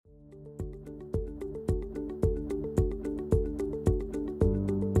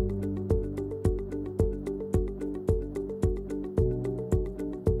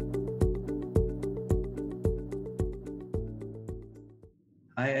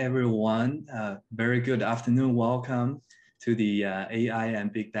Hi, everyone. Very good afternoon. Welcome to the AI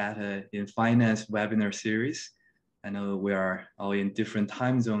and Big Data in Finance webinar series. I know we are all in different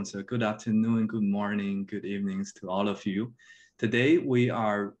time zones, so good afternoon, good morning, good evenings to all of you. Today, we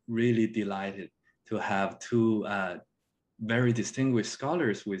are really delighted to have two very distinguished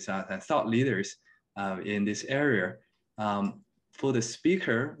scholars with us and thought leaders in this area. For the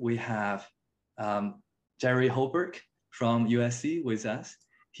speaker, we have Gerard Hoberg from USC with us.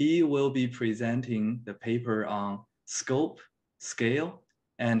 He will be presenting the paper on scope, scale,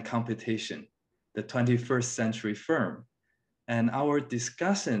 and competition, the 21st century firm. And our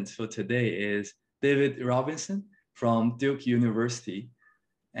discussant for today is David Robinson from Duke University.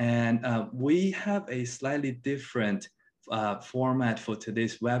 And we have a slightly different format for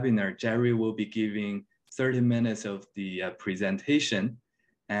today's webinar. Jerry will be giving 30 minutes of the presentation.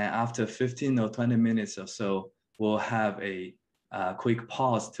 And after 15 or 20 minutes or so, we'll have a quick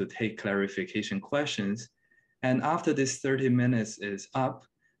pause to take clarification questions. And after this 30 minutes is up,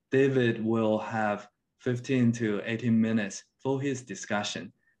 David will have 15 to 18 minutes for his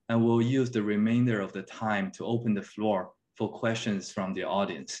discussion. And we'll use the remainder of the time to open the floor for questions from the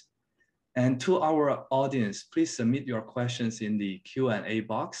audience. And to our audience, please submit your questions in the Q&A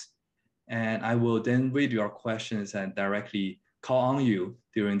box. And I will then read your questions and directly call on you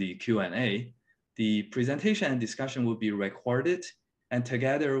during the Q&A. The presentation and discussion will be recorded, and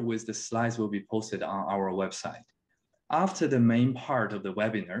together with the slides will be posted on our website. After the main part of the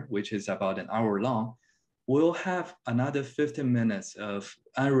webinar, which is about an hour long, we'll have another 15 minutes of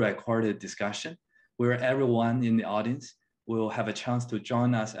unrecorded discussion where everyone in the audience will have a chance to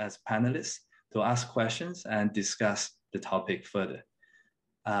join us as panelists to ask questions and discuss the topic further.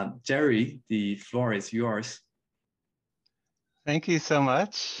 Jerry, the floor is yours. Thank you so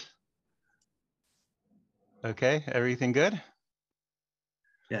much. Okay, everything good?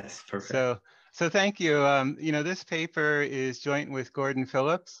 Yes, perfect. So thank you. This paper is joint with Gordon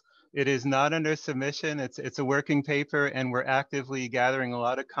Phillips. It is not under submission. It's a working paper, and we're actively gathering a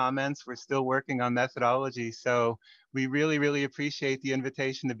lot of comments. We're still working on methodology, so we really, really appreciate the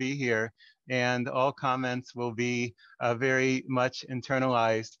invitation to be here. And all comments will be very much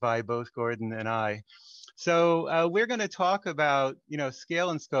internalized by both Gordon and I. So we're going to talk about,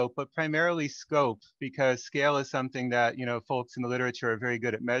 scale and scope, but primarily scope, because scale is something that, folks in the literature are very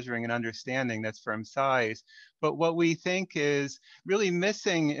good at measuring and understanding. That's firm size. But what we think is really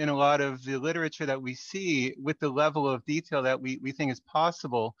missing in a lot of the literature that we see with the level of detail that we think is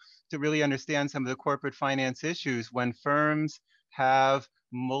possible to really understand some of the corporate finance issues when firms have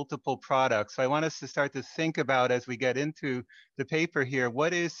multiple products. So I want us to start to think about, as we get into the paper here,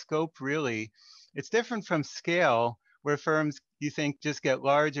 what is scope really? It's different from scale, where firms, you think, just get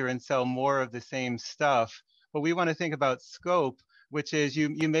larger and sell more of the same stuff. But we want to think about scope, which is you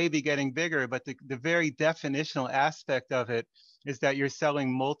may be getting bigger, but the very definitional aspect of it is that you're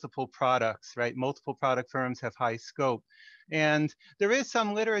selling multiple products, right? Multiple product firms have high scope. And there is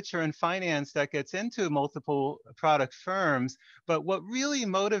some literature in finance that gets into multiple product firms, but what really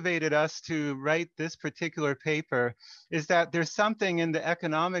motivated us to write this particular paper is that there's something in the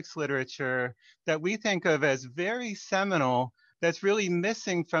economics literature that we think of as very seminal that's really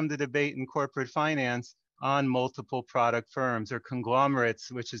missing from the debate in corporate finance on multiple product firms, or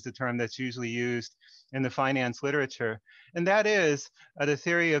conglomerates, which is the term that's usually used in the finance literature. And that is the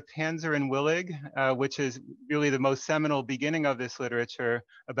theory of Panzer and Willig, which is really the most seminal beginning of this literature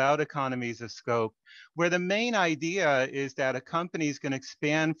about economies of scope, where the main idea is that a company is going to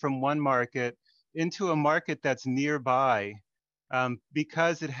expand from one market into a market that's nearby,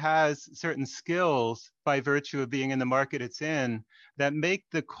 because it has certain skills by virtue of being in the market it's in that make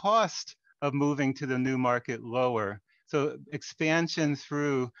the cost of moving to the new market lower. So expansion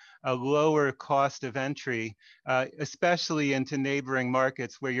through a lower cost of entry, especially into neighboring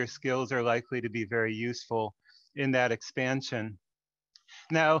markets where your skills are likely to be very useful in that expansion.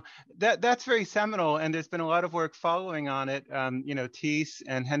 Now, that's very seminal, and there's been a lot of work following on it, Thies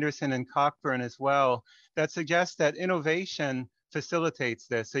and Henderson and Cockburn as well, that suggests that innovation facilitates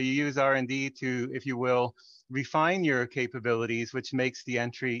this. So you use R&D to, if you will, refine your capabilities, which makes the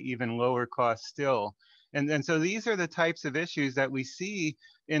entry even lower cost still. And so these are the types of issues that we see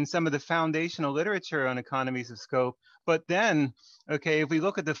in some of the foundational literature on economies of scope. But then, okay, if we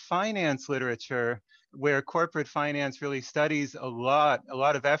look at the finance literature, where corporate finance really studies a lot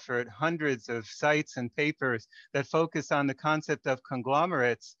of effort, hundreds of sites and papers that focus on the concept of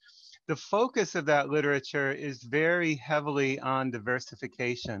conglomerates, the focus of that literature is very heavily on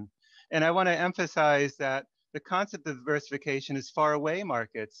diversification. And I want to emphasize that the concept of diversification is far away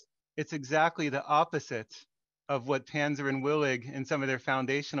markets. It's exactly the opposite of what Panzer and Willig in some of their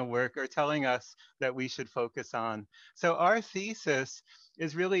foundational work are telling us that we should focus on. So our thesis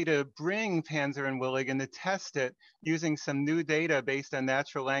is really to bring Panzer and Willig and to test it using some new data based on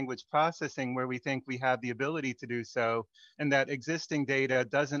natural language processing where we think we have the ability to do so, and that existing data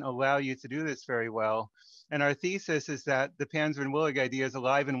doesn't allow you to do this very well. And our thesis is that the Panzer and Willig idea is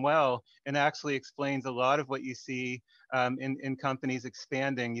alive and well and actually explains a lot of what you see in companies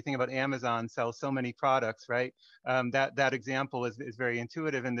expanding. You think about Amazon sells so many products, right? That example is very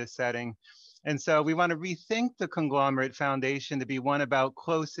intuitive in this setting. And so we want to rethink the conglomerate foundation to be one about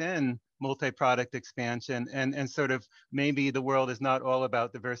close-in multi-product expansion and sort of maybe the world is not all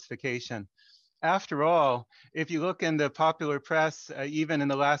about diversification. After all, if you look in the popular press, even in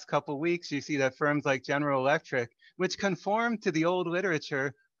the last couple of weeks, you see that firms like General Electric, which conform to the old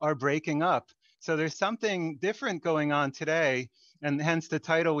literature, are breaking up. So there's something different going on today, and hence the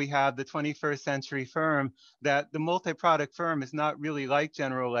title we have, The 21st Century Firm, that the multi-product firm is not really like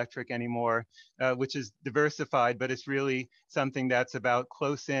General Electric anymore, which is diversified, but it's really something that's about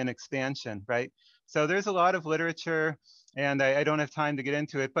close-in expansion, right? So there's a lot of literature, and I don't have time to get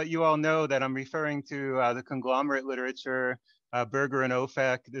into it, but you all know that I'm referring to the conglomerate literature, Berger and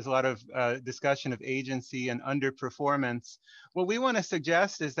Ofek. There's a lot of discussion of agency and underperformance. What we want to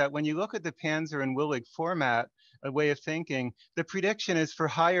suggest is that when you look at the Panzer and Willig format, a way of thinking, the prediction is for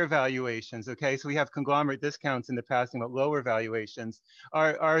higher valuations, okay? So we have conglomerate discounts in the past about lower valuations.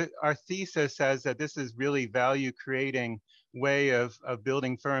 Our thesis says that this is really value creating way of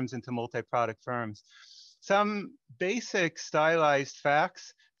building firms into multi-product firms. Some basic stylized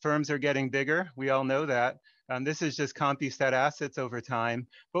facts: firms are getting bigger. We all know that. This is just CompuStat assets over time.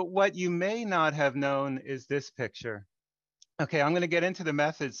 But what you may not have known is this picture. Okay, I'm going to get into the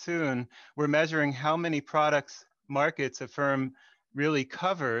method soon. We're measuring how many markets a firm really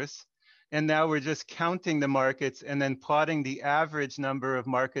covers. And now we're just counting the markets and then plotting the average number of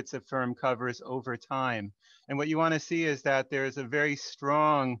markets a firm covers over time. And what you want to see is that there's a very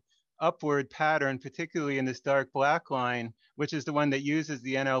strong upward pattern, particularly in this dark black line, which is the one that uses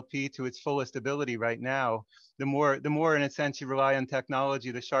the NLP to its fullest ability right now. The more in a sense you rely on technology,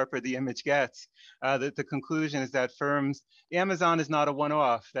 the sharper the image gets. The conclusion is that firms, Amazon is not a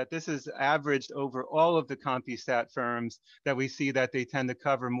one-off, that this is averaged over all of the CompuStat firms that we see that they tend to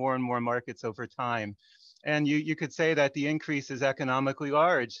cover more and more markets over time. And you could say that the increase is economically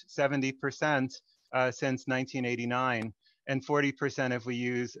large, 70% since 1989. And 40% if we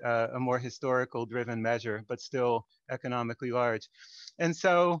use a more historical driven measure, but still economically large. And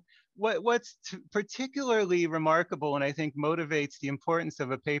so what's particularly remarkable, and I think motivates the importance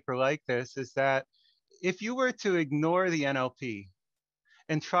of a paper like this, is that if you were to ignore the NLP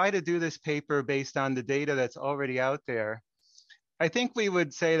and try to do this paper based on the data that's already out there, I think we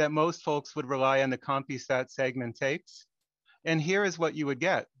would say that most folks would rely on the CompuStat segment takes. And here is what you would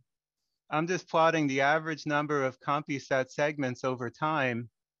get. I'm just plotting the average number of CompuStat segments over time,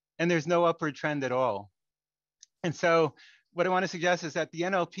 and there's no upward trend at all. And so what I want to suggest is that the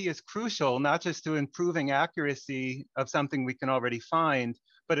NLP is crucial, not just to improving accuracy of something we can already find,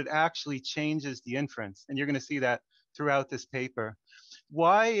 but it actually changes the inference. And you're going to see that throughout this paper.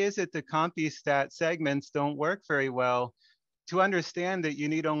 Why is it that CompuStat segments don't work very well? To understand it, you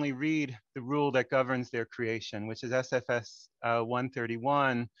need only read the rule that governs their creation, which is SFS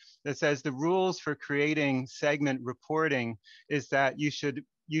 131, that says the rules for creating segment reporting is that you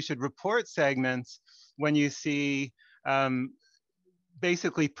should report segments when you see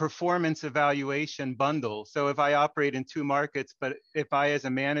basically performance evaluation bundles. So if I operate in two markets, but if I as a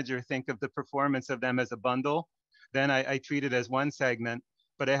manager think of the performance of them as a bundle, then I treat it as one segment.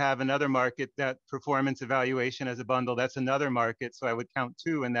 But I have another market that performance evaluation as a bundle, that's another market, so I would count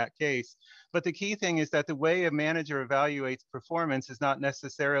two in that case. But the key thing is that the way a manager evaluates performance is not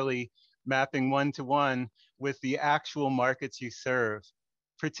necessarily mapping one-to-one with the actual markets you serve,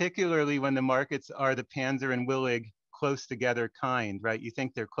 particularly when the markets are the Panzer and Willig close together kind, right? You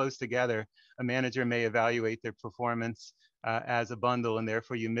think they're close together, a manager may evaluate their performance as a bundle, and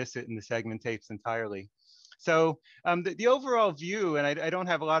therefore you miss it in the segment tapes entirely. So the overall view, and I don't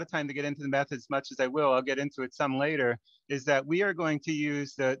have a lot of time to get into the methods as much as I will, I'll get into it some later, is that we are going to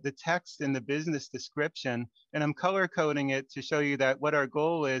use the text in the business description, and I'm color coding it to show you that what our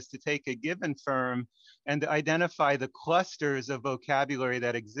goal is to take a given firm and to identify the clusters of vocabulary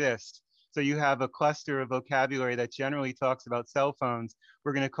that exist. So you have a cluster of vocabulary that generally talks about cell phones.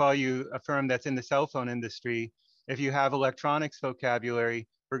 We're going to call you a firm that's in the cell phone industry. If you have electronics vocabulary,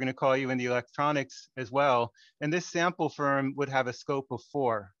 we're going to call you in the electronics as well. And this sample firm would have a scope of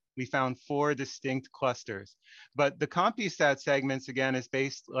 4. we found 4 distinct clusters. But the CompuStat segments, again, is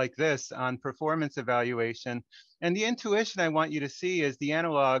based like this on performance evaluation. And the intuition I want you to see is the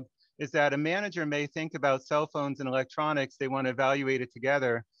analog is that a manager may think about cell phones and electronics. They want to evaluate it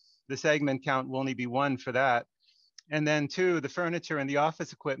together. The segment count will only be 1 for that. And then 2, the furniture and the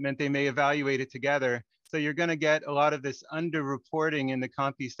office equipment, they may evaluate it together. So you're going to get a lot of this underreporting in the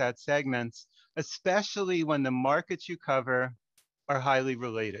CompuStat segments, especially when the markets you cover are highly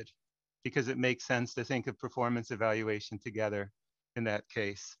related, because it makes sense to think of performance evaluation together in that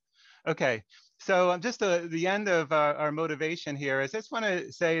case. Okay, so just the end of our motivation here is I just want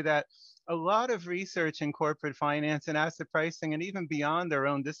to say that a lot of research in corporate finance and asset pricing, and even beyond their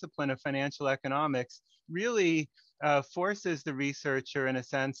own discipline of financial economics, really forces the researcher, in a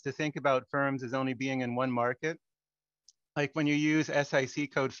sense, to think about firms as only being in one market. Like when you use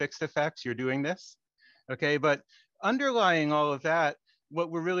SIC code fixed effects, you're doing this, okay? But underlying all of that,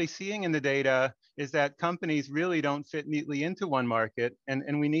 what we're really seeing in the data is that companies really don't fit neatly into one market,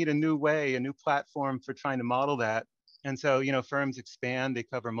 and we need a new way, a new platform for trying to model that. And so, you know, firms expand, they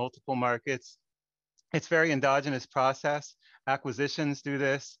cover multiple markets. It's very endogenous process. Acquisitions do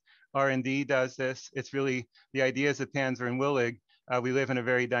this. R&D does this. It's really the ideas of Panzer and Willig. We live in a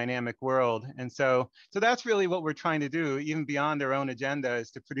very dynamic world. And so that's really what we're trying to do, even beyond their own agenda,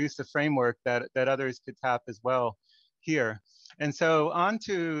 is to produce a framework that others could tap as well here. And so on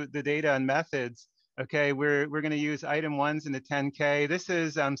to the data and methods. Okay, we're going to use item 1s in the 10K. This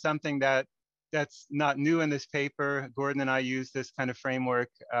is something that's not new in this paper. Gordon and I used this kind of framework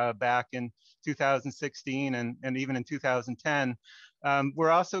back in 2016 and even in 2010.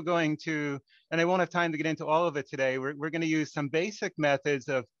 We're also going to, and I won't have time to get into all of it today, we're going to use some basic methods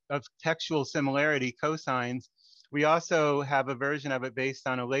of textual similarity, cosines. We also have a version of it based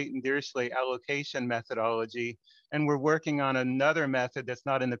on a Leighton-Dirichlet allocation methodology, and we're working on another method that's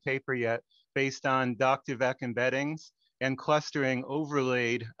not in the paper yet, based on Doc-Duvec embeddings and clustering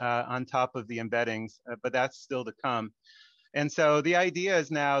overlaid on top of the embeddings, but that's still to come. And so the idea is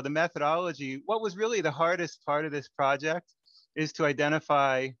now the methodology. What was really the hardest part of this project is to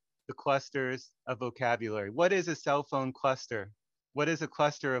identify the clusters of vocabulary. What is a cell phone cluster? What is a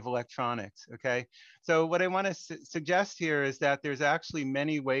cluster of electronics, okay? So what I want to suggest here is that there's actually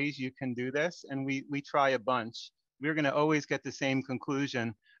many ways you can do this, and we try a bunch. We're going to always get the same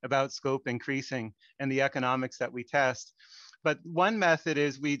conclusion about scope increasing and the economics that we test. But one method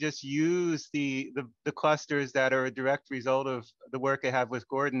is we just use the clusters that are a direct result of the work I have with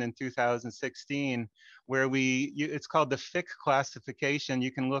Gordon in 2016, where it's called the FIC classification.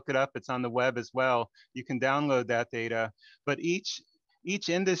 You can look it up, it's on the web as well. You can download that data. But each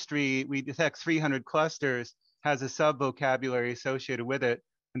industry, we detect 300 clusters, has a sub-vocabulary associated with it.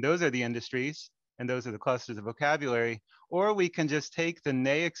 And those are the industries, and those are the clusters of vocabulary. Or we can just take the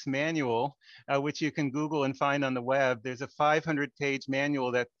NAICS manual, which you can Google and find on the web. There's a 500-page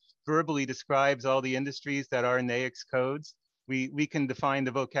manual that verbally describes all the industries that are NAICS codes. We can define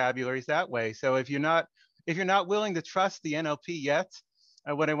the vocabularies that way. So if you're not willing to trust the NLP yet,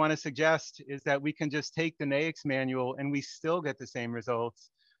 what I want to suggest is that we can just take the NAICS manual and we still get the same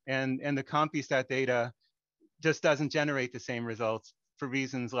results. And the CompuStat data just doesn't generate the same results for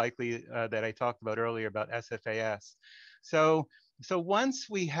reasons likely that I talked about earlier about SFAS. So once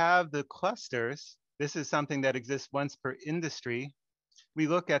we have the clusters, this is something that exists once per industry, we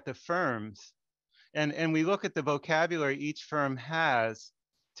look at the firms and we look at the vocabulary each firm has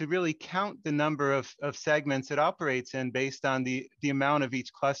to really count the number of segments it operates in based on the amount of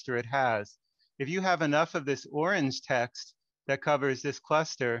each cluster it has. If you have enough of this orange text that covers this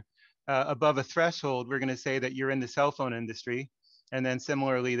cluster above a threshold, we're going to say that you're in the cell phone industry. And then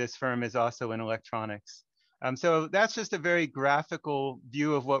similarly, this firm is also in electronics. So that's just a very graphical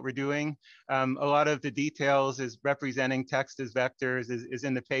view of what we're doing. A lot of the details is representing text as vectors is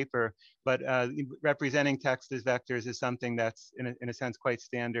in the paper, but representing text as vectors is something that's in a sense quite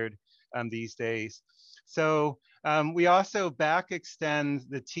standard these days. So we also back extend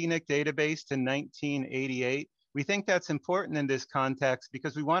the TNIC database to 1988. We think that's important in this context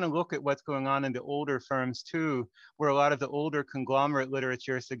because we want to look at what's going on in the older firms too, where a lot of the older conglomerate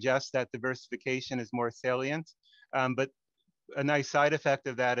literature suggests that diversification is more salient. But a nice side effect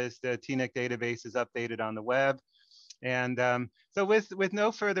of that is the TNIC database is updated on the web. And so with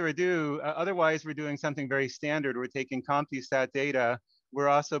no further ado, otherwise we're doing something very standard. We're taking CompuStat data. We're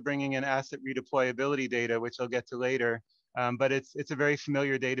also bringing in asset redeployability data, which I'll get to later. But it's a very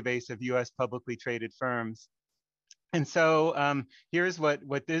familiar database of US publicly traded firms. And so here's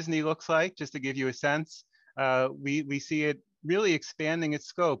what Disney looks like, just to give you a sense. We see it really expanding its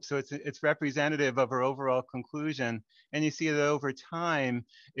scope. So it's representative of our overall conclusion. And you see that over time,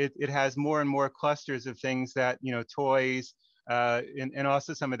 it has more and more clusters of things that, you know, toys, and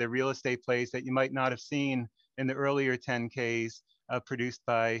also some of the real estate plays that you might not have seen in the earlier 10Ks produced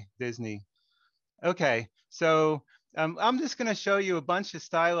by Disney. Okay, so I'm just going to show you a bunch of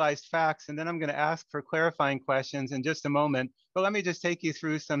stylized facts, and then I'm going to ask for clarifying questions in just a moment. But let me just take you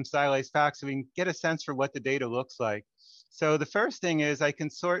through some stylized facts so we can get a sense for what the data looks like. So the first thing is I can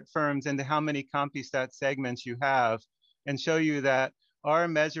sort firms into how many CompuStat segments you have and show you that our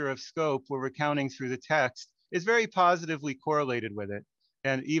measure of scope, where we're counting through the text, is very positively correlated with it.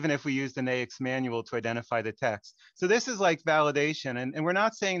 And even if we use the NAICS manual to identify the text. So this is like validation. And we're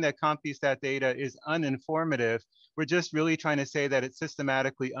not saying that CompuStat data is uninformative. We're just really trying to say that it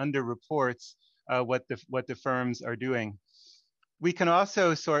systematically underreports what the firms are doing. We can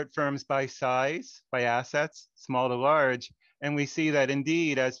also sort firms by size, by assets, small to large. And we see that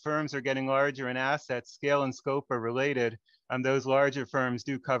indeed, as firms are getting larger in assets, scale and scope are related. Those larger firms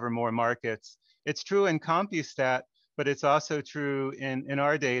do cover more markets. It's true in CompuStat, but it's also true in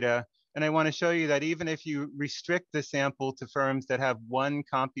our data. And I want to show you that even if you restrict the sample to firms that have one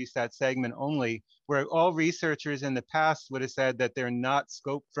CompuStat segment only, where all researchers in the past would have said that they're not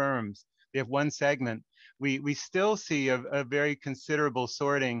scope firms, they have one segment, we still see a very considerable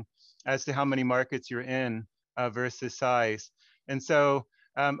sorting as to how many markets you're in versus size. And so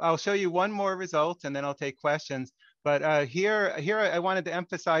I'll show you one more result and then I'll take questions. But here I wanted to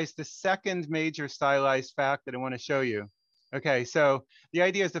emphasize the second major stylized fact that I want to show you. Okay, so the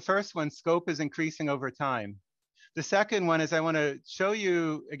idea is the first one, scope is increasing over time. The second one is I want to show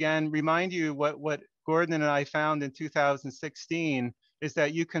you, again, remind you what Gordon and I found in 2016 is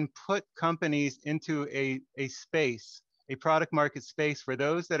that you can put companies into a space, a product market space where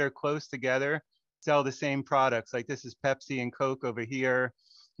those that are close together sell the same products. Like this is Pepsi and Coke over here.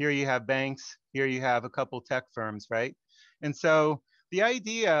 Here you have banks, here you have a couple tech firms, right? And so the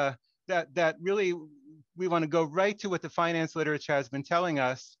idea that really we want to go right to what the finance literature has been telling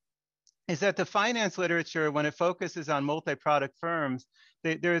us is that the finance literature, when it focuses on multi-product firms,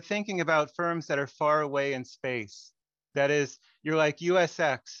 they're thinking about firms that are far away in space. That is, you're like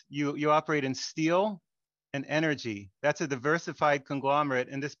USX, you operate in steel and energy. That's a diversified conglomerate.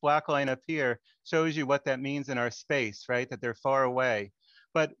 And this black line up here shows you what that means in our space, right? That they're far away.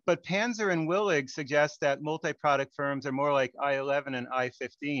 But Panzer and Willig suggest that multi-product firms are more like I-11 and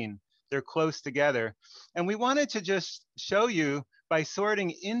I-15. They're close together. And we wanted to just show you by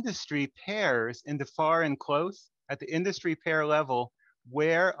sorting industry pairs into far and close at the industry pair level,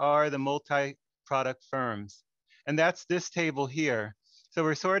 where are the multi-product firms? And that's this table here. So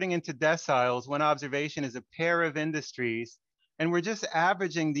we're sorting into deciles. One observation is a pair of industries, and we're just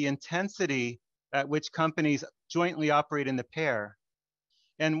averaging the intensity at which companies jointly operate in the pair.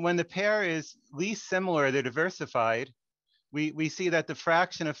 And when the pair is least similar, they're diversified, we see that the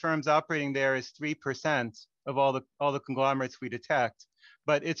fraction of firms operating there is 3% of all the conglomerates we detect.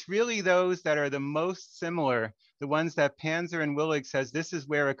 But it's really those that are the most similar, the ones that Panzer and Willig says this is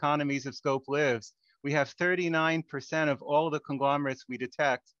where economies of scope lives. We have 39% of all the conglomerates we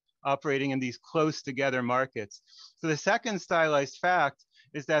detect operating in these close together markets. So the second stylized fact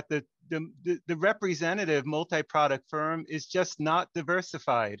is that the representative multi-product firm is just not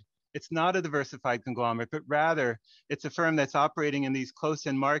diversified. It's not a diversified conglomerate, but rather it's a firm that's operating in these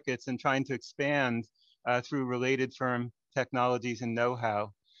close-in markets and trying to expand through related firm technologies and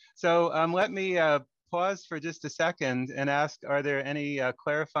know-how. So let me pause for just a second and ask, are there any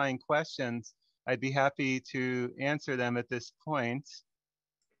clarifying questions? I'd be happy to answer them at this point.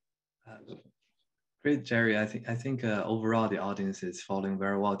 Great, Jerry. I think overall the audience is following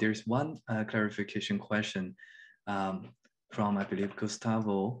very well. There's one clarification question from, I believe,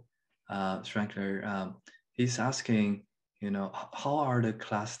 Gustavo Schrankler. He's asking, how are the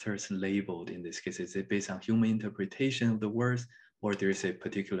clusters labeled in this case? Is it based on human interpretation of the words, or there's a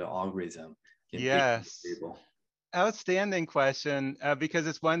particular algorithm in yes. each label? Outstanding question, because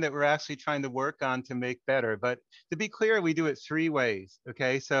it's one that we're actually trying to work on to make better. But to be clear, we do it 3 ways,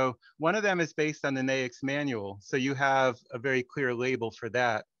 okay? So one of them is based on the NAICS manual. So you have a very clear label for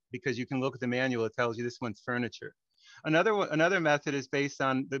that, because you can look at the manual, it tells you this one's furniture. Another method is based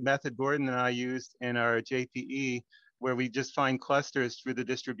on the method Gordon and I used in our JPE, where we just find clusters through the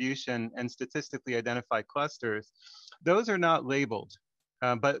distribution and statistically identify clusters. Those are not labeled.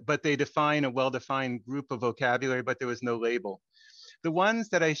 But they define a well-defined group of vocabulary, but there was no label. The ones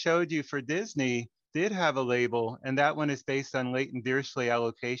that I showed you for Disney did have a label, and that one is based on latent Dirichlet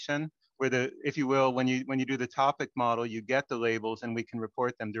allocation, where if you will, when you do the topic model, you get the labels and we can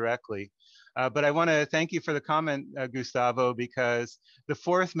report them directly. But I want to thank you for the comment, Gustavo, because the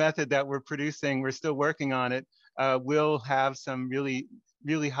fourth method that we're producing, we're still working on it, will have some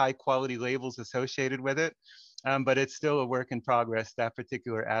really high quality labels associated with it. But it's still a work in progress, that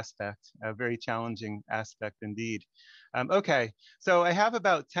particular aspect, a very challenging aspect indeed. Okay, so I have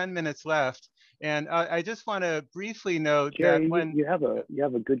about 10 minutes left, and I just want to briefly note Jerry, that when you have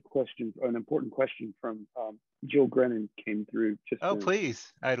a good question, an important question from Jill Grennan came through. Just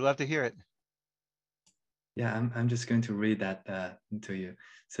please, I'd love to hear it. Yeah, I'm just going to read that to you.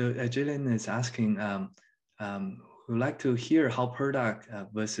 So Jillian is asking, we'd like to hear how product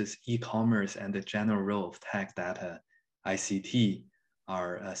versus e-commerce and the general role of tech data, ICT,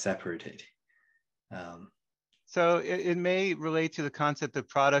 are separated. So it may relate to the concept of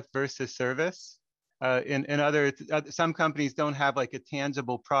product versus service. Some companies don't have like a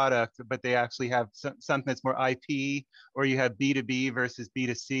tangible product, but they actually have something that's more IP, or you have B2B versus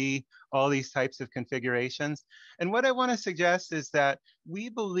B2C, all these types of configurations. And what I want to suggest is that we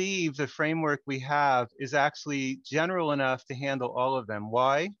believe the framework we have is actually general enough to handle all of them.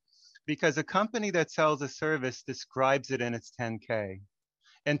 Why? Because a company that sells a service describes it in its 10K.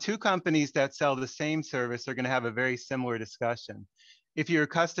 And two companies that sell the same service are going to have a very similar discussion. If your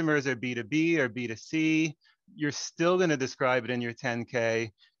customers are B2B or B2C, you're still going to describe it in your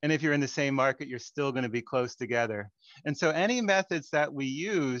 10K. And if you're in the same market, you're still going to be close together. And so any methods that we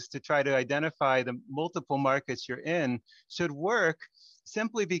use to try to identify the multiple markets you're in should work,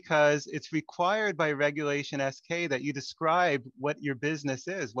 simply because it's required by regulation SK that you describe what your business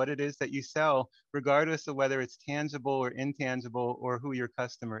is, what it is that you sell, regardless of whether it's tangible or intangible or who your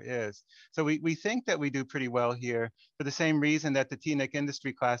customer is. So we think that we do pretty well here for the same reason that the TNIC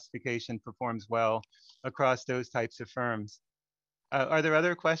industry classification performs well across those types of firms. Are there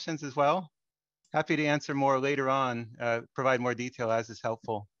other questions as well? Happy to answer more later on, provide more detail as is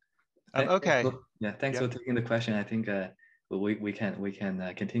helpful. Okay. Thanks for taking the question. I think we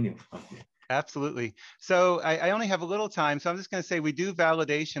can continue from here. Absolutely. So I only have a little time, so I'm just going to say we do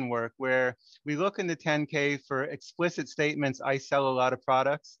validation work where we look in the 10K for explicit statements, I sell a lot of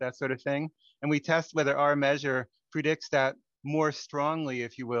products, that sort of thing. And we test whether our measure predicts that more strongly,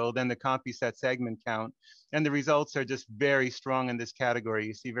 if you will, than the CompuStat segment count. And the results are just very strong in this category.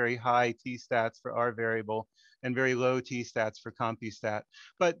 You see very high t-stats for our variable and very low t-stats for CompuStat.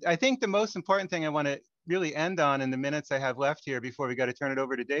 But I think the most important thing I want to really end on in the minutes I have left here before we got to turn it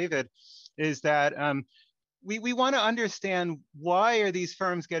over to David is that we want to understand, why are these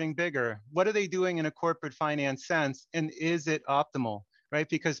firms getting bigger? What are they doing in a corporate finance sense? And is it optimal, right?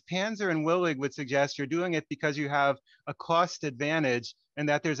 Because Panzer and Willig would suggest you're doing it because you have a cost advantage and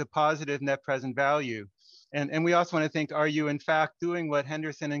that there's a positive net present value. And we also want to think, are you in fact doing what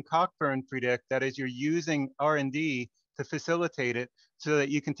Henderson and Cockburn predict? That is, you're using R&D to facilitate it so that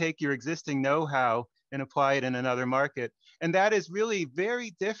you can take your existing know-how and apply it in another market. And that is really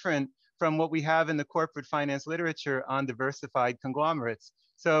very different from what we have in the corporate finance literature on diversified conglomerates.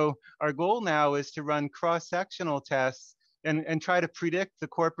 So our goal now is to run cross-sectional tests and try to predict the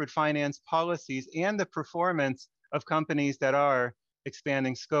corporate finance policies and the performance of companies that are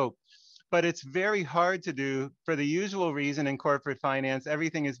expanding scope. But it's very hard to do for the usual reason in corporate finance.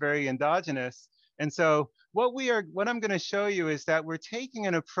 Everything is very endogenous. And so what I'm going to show you is that we're taking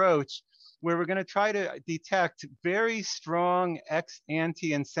an approach where we're going to try to detect very strong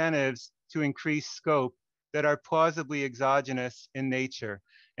ex-ante incentives to increase scope that are plausibly exogenous in nature.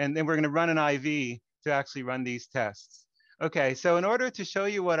 And then we're going to run an IV to actually run these tests. Okay, so in order to show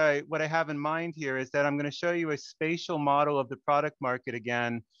you what I have in mind here is that I'm going to show you a spatial model of the product market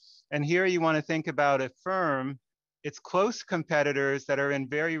again. And here you want to think about a firm, its close competitors that are in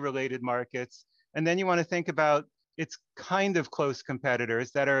very related markets. And then you want to think about its kind of close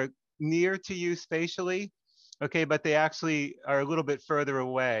competitors that are near to you spatially, okay, but they actually are a little bit further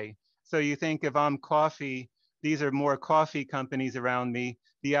away. So you think if I'm coffee, these are more coffee companies around me.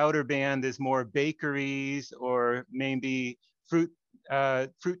 The outer band is more bakeries or maybe fruit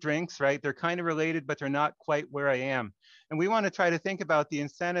drinks, right? They're kind of related, but they're not quite where I am. And we want to try to think about the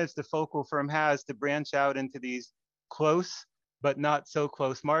incentives the focal firm has to branch out into these close, but not so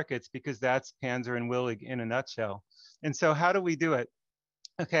close markets, because that's Panzer and Willig in a nutshell. And so how do we do it?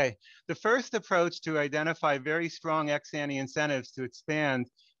 Okay, the first approach to identify very strong ex-ante incentives to expand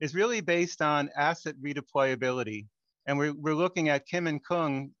is really based on asset redeployability. And we're looking at Kim and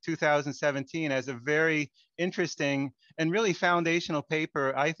Cong 2017 as a very interesting and really foundational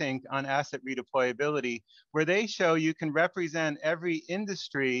paper, I think, on asset redeployability, where they show you can represent every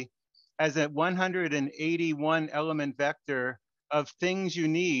industry as a 181 element vector of things you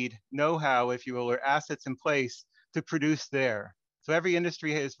need, know-how, if you will, or assets in place to produce there. So every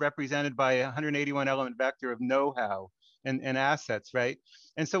industry is represented by a 181 element vector of know-how and assets, right?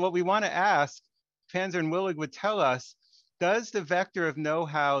 And so what we want to ask, Panzer and Willig would tell us, does the vector of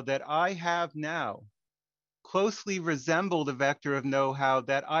know-how that I have now closely resemble the vector of know-how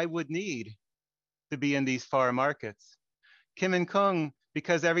that I would need to be in these far markets? Kim and Cong,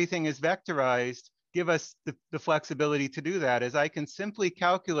 because everything is vectorized, give us the flexibility to do that, as I can simply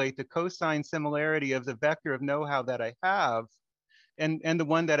calculate the cosine similarity of the vector of know-how that I have and the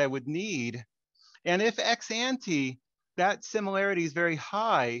one that I would need. And if ex ante, that similarity is very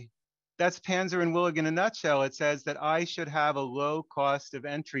high, that's Panzer and Willig in a nutshell. It says that I should have a low cost of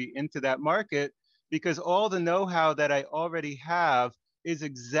entry into that market because all the know-how that I already have is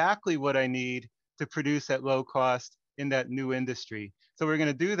exactly what I need to produce at low cost in that new industry. So we're going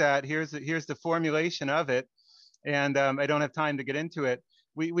to do that. Here's the formulation of it. And I don't have time to get into it.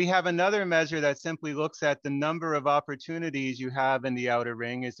 We have another measure that simply looks at the number of opportunities you have in the outer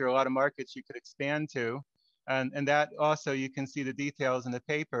ring. Is there a lot of markets you could expand to? And that also, you can see the details in the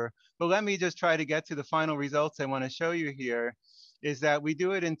paper. But let me just try to get to the final results I want to show you here, is that we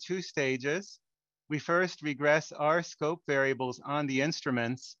do it in 2 stages. We first regress our scope variables on the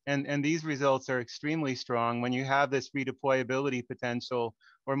instruments, and these results are extremely strong. When you have this redeployability potential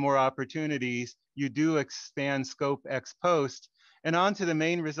or more opportunities, you do expand scope ex post. And on to the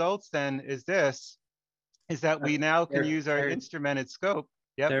main results then is that we now can use our instrumented scope.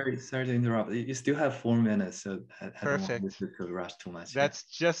 Yep. Sorry to interrupt. You still have 4 minutes, so I don't want you to rush too much. That's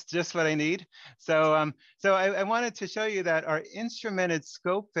just what I need. So I wanted to show you that our instrumented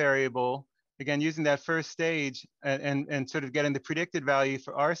scope variable, again, using that first stage and sort of getting the predicted value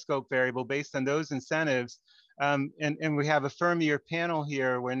for our scope variable based on those incentives. And we have a Fermier panel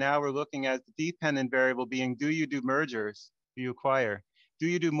here where now we're looking at the dependent variable being, do you do mergers? Do you acquire? Do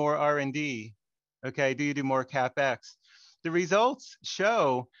you do more R&D? Okay, do you do more CapEx? The results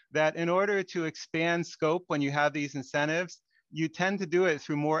show that in order to expand scope when you have these incentives, you tend to do it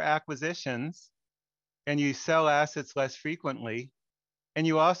through more acquisitions and you sell assets less frequently. And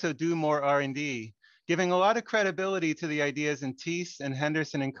you also do more R&D, giving a lot of credibility to the ideas in Thies and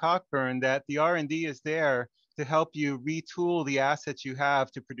Henderson and Cockburn that the R&D is there to help you retool the assets you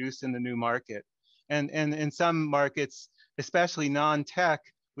have to produce in the new market. And in some markets, especially non-tech,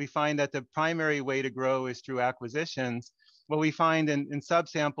 we find that the primary way to grow is through acquisitions. What we find in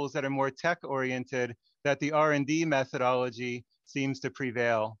subsamples that are more tech-oriented, that the R&D methodology seems to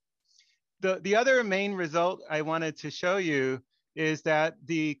prevail. The other main result I wanted to show you is that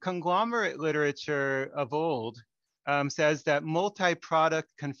the conglomerate literature of old says that multi-product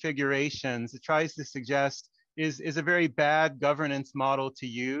configurations, it tries to suggest, is a very bad governance model to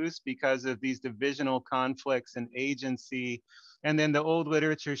use because of these divisional conflicts and agency. And then the old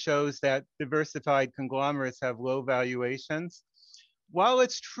literature shows that diversified conglomerates have low valuations. While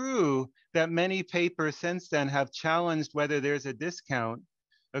it's true that many papers since then have challenged whether there's a discount,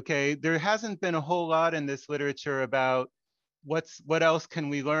 okay, there hasn't been a whole lot in this literature about what else can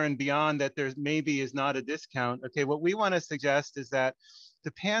we learn beyond that there maybe is not a discount. Okay, what we want to suggest is that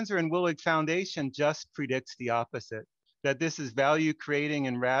the Panzer and Willig Foundation just predicts the opposite, that this is value creating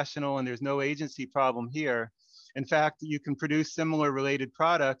and rational and there's no agency problem here. In fact, you can produce similar related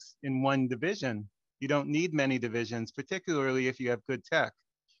products in one division. You don't need many divisions, particularly if you have good tech,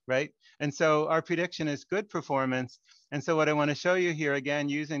 right? And so our prediction is good performance. And so what I want to show you here, again,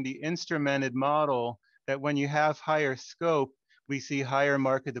 using the instrumented model, that when you have higher scope, we see higher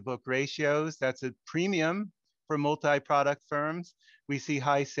market to book ratios. That's a premium for multi-product firms. We see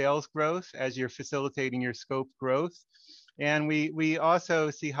high sales growth as you're facilitating your scope growth. And we also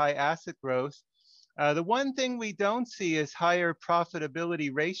see high asset growth. The one thing we don't see is higher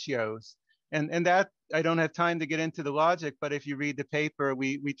profitability ratios. And that, I don't have time to get into the logic, but if you read the paper,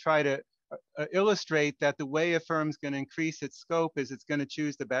 we try to illustrate that the way a firm's going to increase its scope is it's going to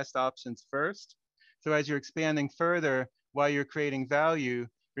choose the best options first. So as you're expanding further, while you're creating value,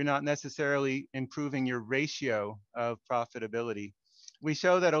 you're not necessarily improving your ratio of profitability. We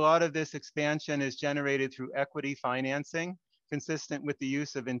show that a lot of this expansion is generated through equity financing, consistent with the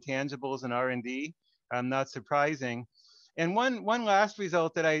use of intangibles and R&D, not surprising. And one last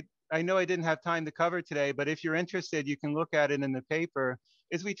result that I know I didn't have time to cover today, but if you're interested, you can look at it in the paper,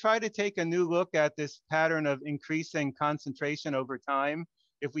 is we try to take a new look at this pattern of increasing concentration over time.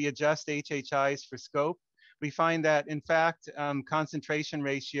 If we adjust HHIs for scope, we find that in fact, concentration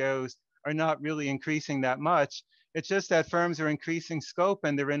ratios are not really increasing that much. It's just that firms are increasing scope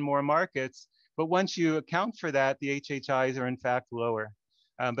and they're in more markets. But once you account for that, the HHIs are in fact lower.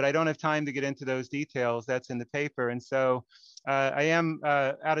 But I don't have time to get into those details. That's in the paper. And so I am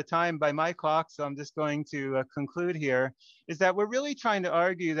out of time by my clock, so I'm just going to conclude here, is that we're really trying to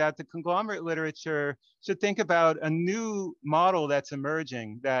argue that the conglomerate literature should think about a new model that's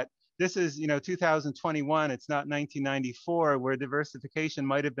emerging, that this is, 2021, it's not 1994, where diversification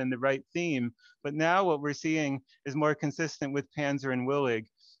might have been the right theme, but now what we're seeing is more consistent with Panzer and Willig,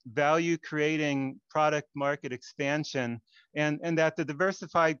 value creating product market expansion, and that the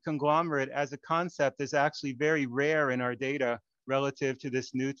diversified conglomerate as a concept is actually very rare in our data relative to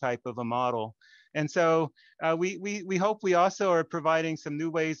this new type of a model. And so we hope we also are providing some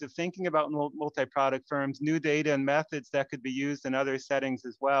new ways of thinking about multi-product firms, new data and methods that could be used in other settings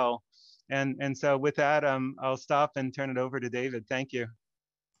as well. And so with that, I'll stop and turn it over to David. Thank you.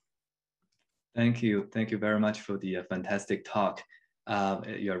 Thank you. Thank you very much for the fantastic talk.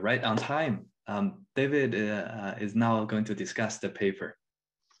 You're right on time. David is now going to discuss the paper.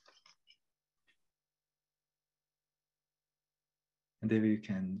 And David, you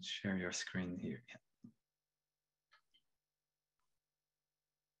can share your screen here.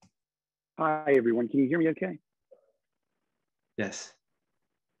 Hi, everyone. Can you hear me okay? Yes.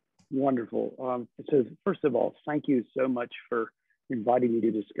 Wonderful. So first of all, thank you so much for inviting me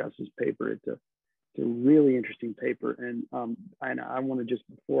to discuss this paper. It's a really interesting paper. And I want to just,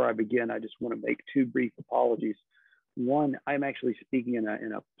 before I begin, I just want to make two brief apologies. One, I'm actually speaking in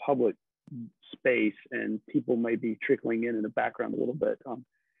a public space and people may be trickling in the background a little bit. And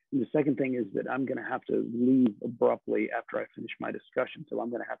the second thing is that I'm going to have to leave abruptly after I finish my discussion. So I'm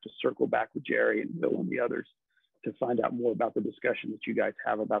going to have to circle back with Jerry and Bill and the others to find out more about the discussion that you guys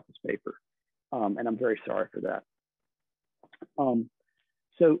have about this paper. And I'm very sorry for that.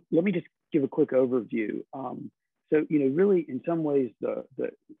 So let me just give a quick overview. So, really in some ways, the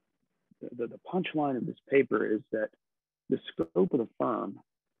punchline of this paper is that the scope of the firm,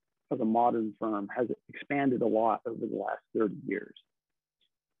 of the modern firm, has expanded a lot over the last 30 years.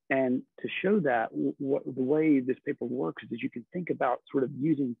 And to show that, the way this paper works is you can think about sort of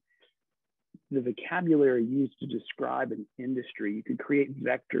using the vocabulary used to describe an industry. You could create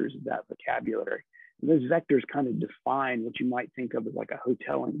vectors of that vocabulary. And those vectors kind of define what you might think of as like a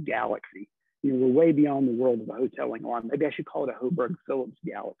hoteling galaxy. We're way beyond the world of a hoteling, or maybe I should call it a Hoberg-Phillips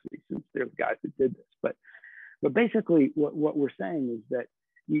galaxy, since they're the guys that did this. But basically what we're saying is that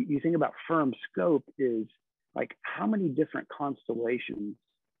you think about firm scope is like how many different constellations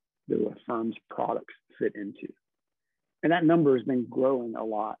do a firm's products fit into. And that number has been growing a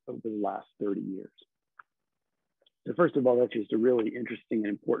lot over the last 30 years. So first of all, that's just a really interesting and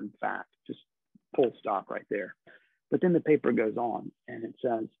important fact, just full stop right there. But then the paper goes on and it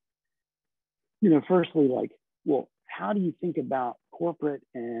says, firstly, like, well, how do you think about corporate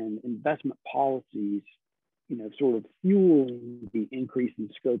and investment policies, sort of fueling the increase in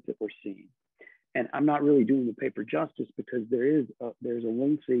scope that we're seeing? And I'm not really doing the paper justice because there's a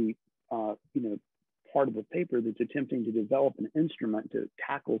lengthy, part of the paper that's attempting to develop an instrument to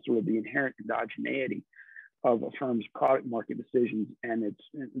tackle sort of the inherent endogeneity of a firm's product market decisions and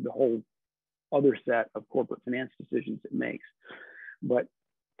the whole other set of corporate finance decisions it makes. But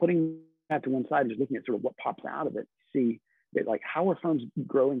putting that to one side and just looking at sort of what pops out of it, see that like how are firms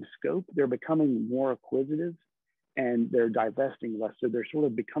growing scope? They're becoming more acquisitive and they're divesting less. So they're sort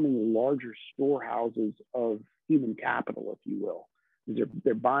of becoming larger storehouses of human capital, if you will.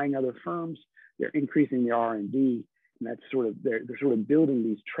 They're buying other firms, they're increasing the R&D, and that's sort of, they're sort of building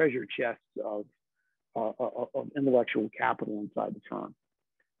these treasure chests of intellectual capital inside the firm.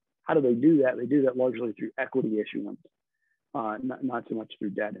 How do they do that? They do that largely through equity issuance, not so much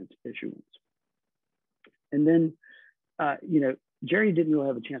through debt issuance. And then, Jerry didn't really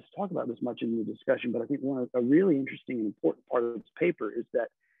have a chance to talk about this much in the discussion, but I think a really interesting and important part of this paper is that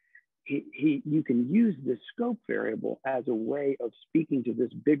you can use this scope variable as a way of speaking to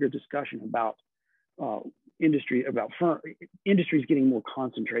this bigger discussion about industries getting more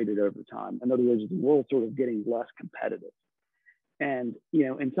concentrated over time. In other words, the world sort of getting less competitive. And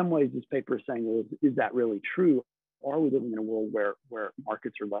in some ways, this paper is saying, well, is that really true? Are we living in a world where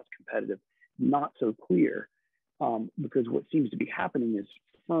markets are less competitive? Not so clear, because what seems to be happening is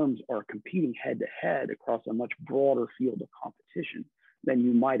firms are competing head to head across a much broader field of competition than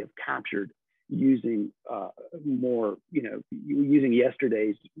you might have captured using using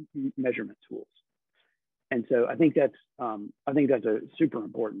yesterday's measurement tools. And so I think that's a super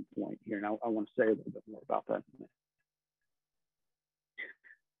important point here, and I want to say a little bit more about that in a minute.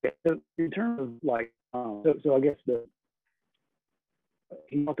 So in terms of like, so I guess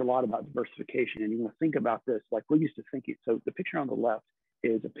he talked a lot about diversification, and you want to think about this like we're used to thinking. So the picture on the left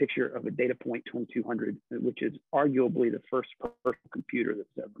is a picture of a data point 2200, which is arguably the first personal computer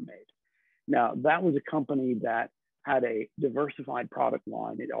that's ever made. Now, that was a company that had a diversified product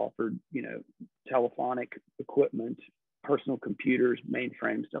line. It offered, you know, telephonic equipment, personal computers,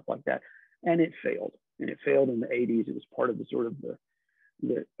 mainframes, stuff like that, and it failed. And it failed in the 80s. It was part of the sort of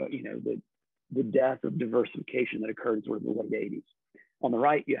the death of diversification that occurred in sort of the late 80s. On the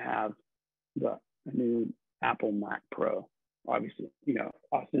right, you have the new Apple Mac Pro, obviously, you know,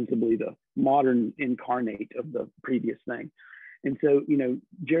 ostensibly the modern incarnate of the previous thing. And so, you know,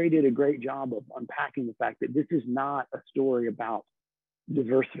 Jerry did a great job of unpacking the fact that this is not a story about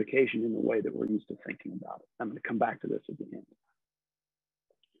diversification in the way that we're used to thinking about it. I'm going to come back to this at the end.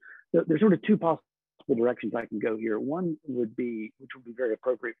 So there's sort of two possible directions I can go here. One would be, which would be very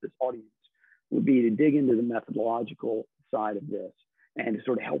appropriate for this audience, would be to dig into the methodological side of this and to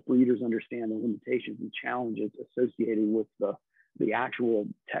sort of help readers understand the limitations and challenges associated with the actual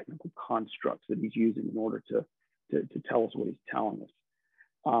technical constructs that he's using in order to tell us what he's telling us.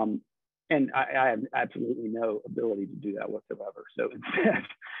 And I have absolutely no ability to do that whatsoever. So instead,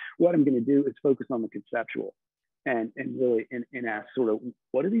 what I'm going to do is focus on the conceptual and really ask sort of,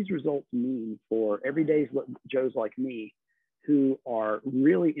 what do these results mean for everyday Joes like me who are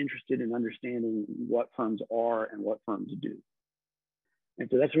really interested in understanding what firms are and what firms do? And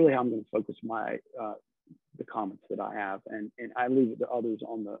so that's really how I'm going to focus my the comments that I have, and I leave it to others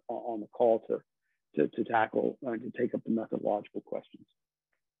on the call to tackle, to take up the methodological questions.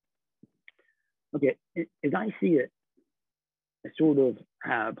 Okay, as I see it, I sort of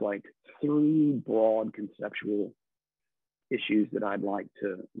have like three broad conceptual issues that I'd like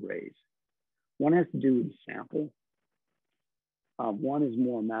to raise. One has to do with the sample. One is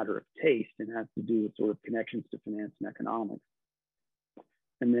more a matter of taste and has to do with sort of connections to finance and economics.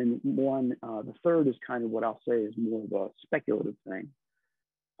 And then the third is kind of what I'll say is more of a speculative thing.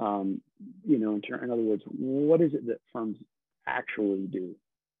 You know, in other words, what is it that firms actually do?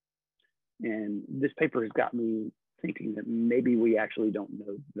 And this paper has got me thinking that maybe we actually don't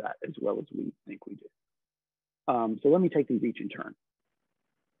know that as well as we think we do. So let me take these each in turn.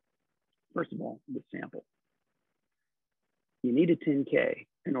 First of all, the sample. You need a 10K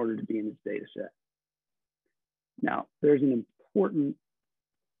in order to be in this data set. Now, there's an important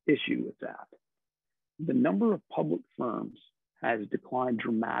issue with that. The number of public firms has declined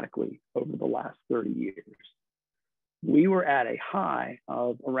dramatically over the last 30 years. We were at a high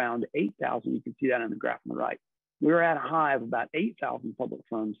of around 8,000. You can see that on the graph on the right. We were at a high of about 8,000 public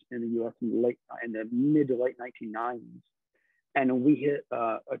firms in the US in the mid to late 1990s. And we hit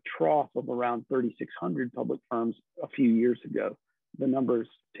a trough of around 3,600 public firms a few years ago. The numbers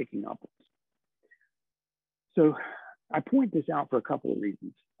ticking upwards. So I point this out for a couple of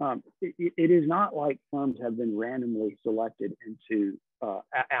reasons. It is not like firms have been randomly selected into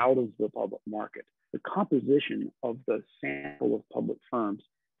out of the public market. The composition of the sample of public firms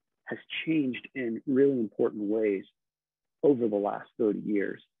has changed in really important ways over the last 30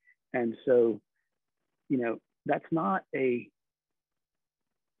 years. And so, you know, that's not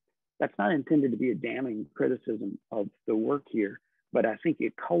intended to be a damning criticism of the work here, but I think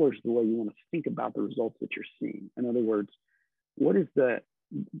it colors the way you want to think about the results that you're seeing. In other words, we're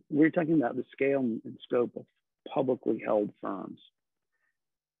talking about the scale and scope of publicly held firms.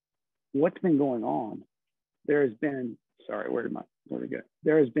 What's been going on? There has been, sorry, where did it go?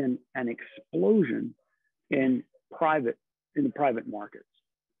 There has been an explosion in the private markets.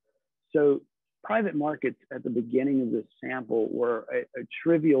 So private markets at the beginning of this sample were a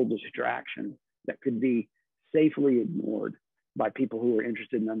trivial distraction that could be safely ignored by people who are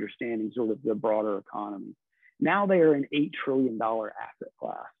interested in understanding sort of the broader economy. Now they are an $8 trillion asset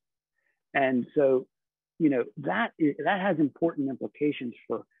class. And so, you know, that has important implications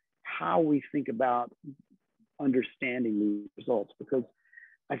for how we think about understanding these results, because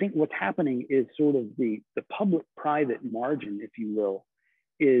I think what's happening is sort of the public-private margin, if you will,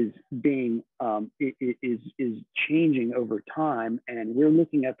 is being is changing over time, and we're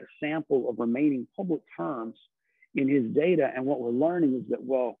looking at the sample of remaining public firms in his data, and what we're learning is that,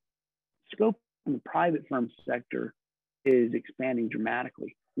 well, scope in the private firm sector is expanding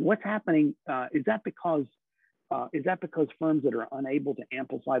dramatically. What's happening? Is that because firms that are unable to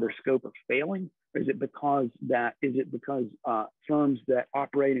amplify their scope are failing, or is it because firms that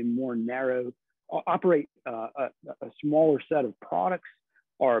operate in more narrow, a smaller set of products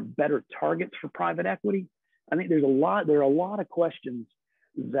are better targets for private equity? I think there are a lot of questions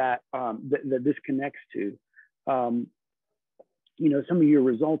that this connects to. You know, some of your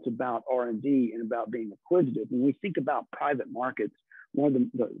results about R&D and about being acquisitive. When we think about private markets, one of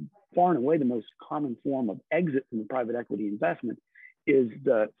the far and away the most common form of exit from the private equity investment is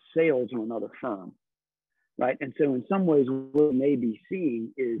the sale to another firm, right? And so in some ways, what we may be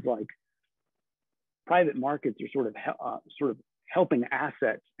seeing is like private markets are sort of helping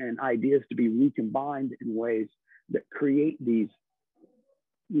assets and ideas to be recombined in ways that create these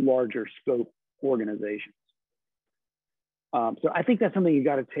larger scope organizations. So I think that's something you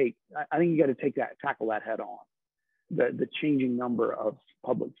got to take. I think you got to tackle that head on. The changing number of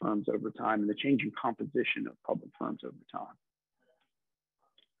public firms over time and the changing composition of public firms over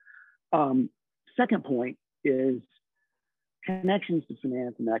time. Second point is connections to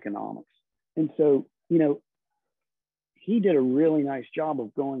finance and economics. And so, you know, he did a really nice job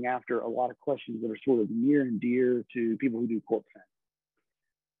of going after a lot of questions that are sort of near and dear to people who do corp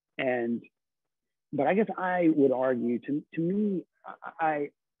fin. But I guess I would argue, to me, I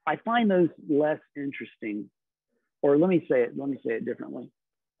find those less interesting. Or let me say it differently.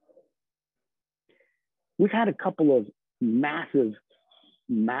 We've had a couple of massive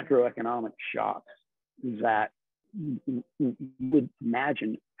macroeconomic shocks that you would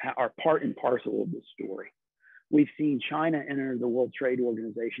imagine are part and parcel of this story. We've seen China enter the World Trade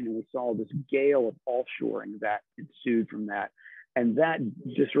Organization, and we saw this gale of offshoring that ensued from that. And that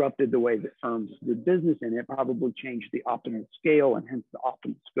disrupted the way that firms did business, and it probably changed the optimal scale and hence the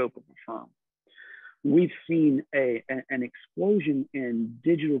optimal scope of the firm. We've seen an explosion in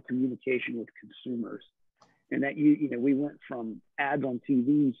digital communication with consumers, and that you know we went from ads on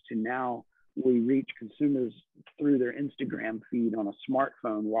TVs to now we reach consumers through their Instagram feed on a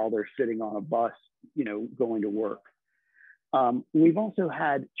smartphone while they're sitting on a bus, you know, going to work. We've also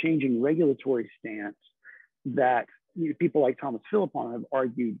had changing regulatory stance that people like Thomas Philippon have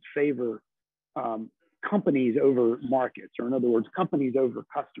argued favor companies over markets, or in other words, companies over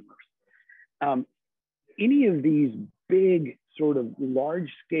customers. Any of these big sort of large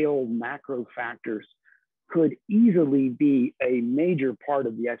scale macro factors could easily be a major part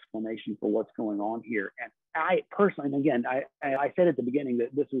of the explanation for what's going on here. And I personally, and again, I said at the beginning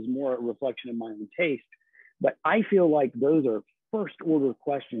that this was more a reflection of my own taste, but I feel like those are first order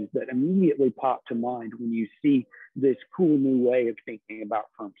questions that immediately pop to mind when you see this cool new way of thinking about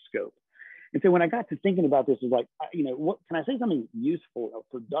firm scope. And so when I got to thinking about this, is like, you know, what can I say something useful or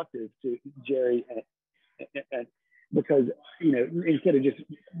productive to Jerry? Because, you know, instead of just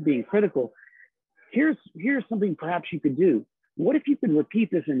being critical, here's something perhaps you could do. What if you could repeat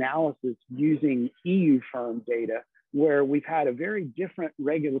this analysis using EU firm data, where we've had a very different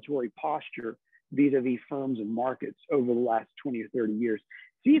regulatory posture vis-a-vis firms and markets over the last 20 or 30 years?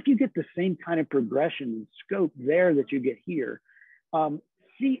 See if you get the same kind of progression and scope there that you get here.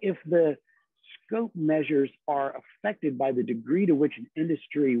 See if the scope measures are affected by the degree to which an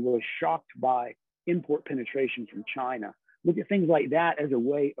industry was shocked by import penetration from China. Look at things like that as a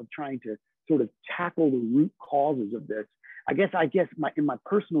way of trying to sort of tackle the root causes of this. I guess in my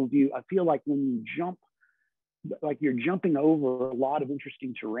personal view, I feel like when you jump, like you're jumping over a lot of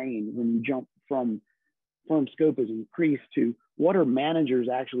interesting terrain when you jump from firm scope has increased to what are managers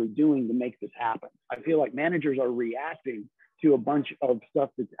actually doing to make this happen. I feel like managers are reacting to a bunch of stuff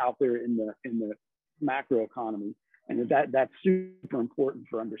that's out there in the macro economy, and that's super important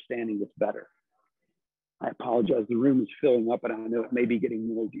for understanding this better. I apologize, the room is filling up, and I know it may be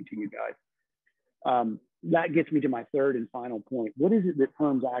getting noisy to you guys. That gets me to my third and final point. What is it that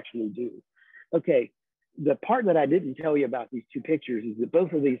firms actually do? Okay, the part that I didn't tell you about these two pictures is that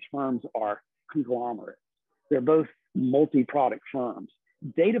both of these firms are conglomerates. They're both multi-product firms.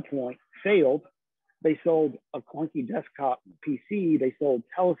 DataPoint failed. They sold a clunky desktop PC. They sold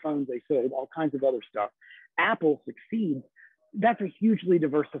telephones. They sold all kinds of other stuff. Apple succeeds. That's a hugely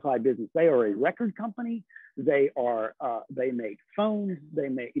diversified business. They are a record company. They make phones. They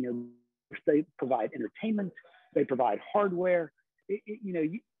make, you know, they provide entertainment. They provide hardware. It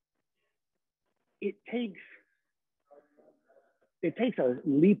takes a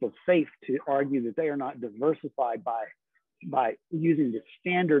leap of faith to argue that they are not diversified by using the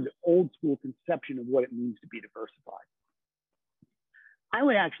standard old school conception of what it means to be diversified. I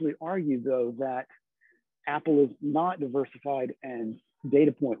would actually argue, though, that Apple is not diversified and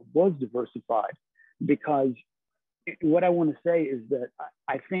DataPoint was diversified, because what I want to say is that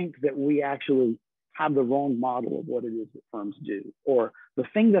I think that we actually have the wrong model of what it is that firms do. Or the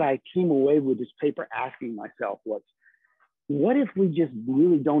thing that I came away with this paper asking myself was, what if we just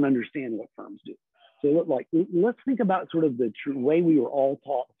really don't understand what firms do? So let's think about sort of the way we were all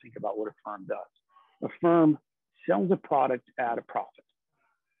taught to think about what a firm does. A firm sells a product at a profit.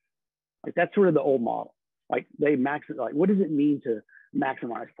 Like that's sort of the old model. Like what does it mean to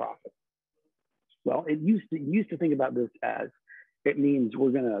maximize profit? Well, it used to think about this as, it means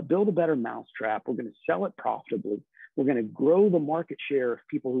we're going to build a better mousetrap. We're going to sell it profitably. We're going to grow the market share of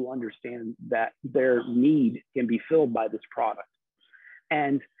people who understand that their need can be filled by this product.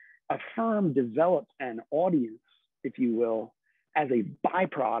 And a firm develops an audience, if you will, as a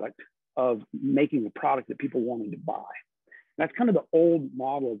byproduct of making a product that people wanted to buy. That's kind of the old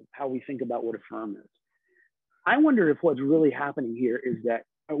model of how we think about what a firm is. I wonder if what's really happening here is that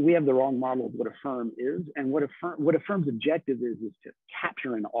we have the wrong model of what a firm is, and what a firm's objective is to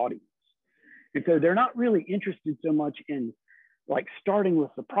capture an audience. And so they're not really interested so much in like starting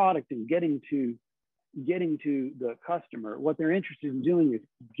with the product and getting to the customer. What they're interested in doing is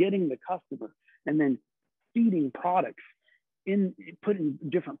getting the customer and then feeding products putting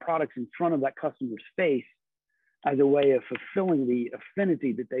different products in front of that customer's face as a way of fulfilling the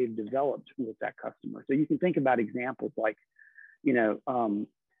affinity that they've developed with that customer. So you can think about examples like,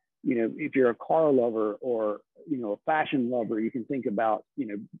 if you're a car lover or, a fashion lover, you can think about,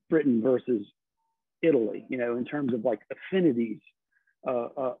 Britain versus Italy, in terms of like affinities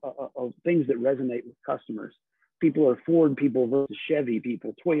of things that resonate with customers. People are Ford people versus Chevy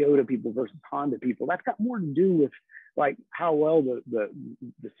people, Toyota people versus Honda people. That's got more to do with like how well the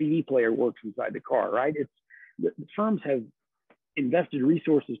CD player works inside the car, right? The firms have invested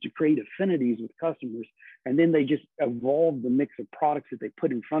resources to create affinities with customers, and then they just evolve the mix of products that they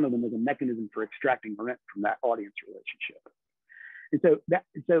put in front of them as a mechanism for extracting rent from that audience relationship.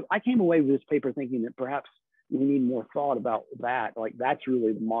 And so I came away with this paper thinking that perhaps we need more thought about that. Like that's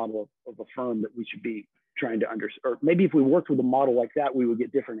really the model of a firm that we should be trying to understand. Or maybe if we worked with a model like that, we would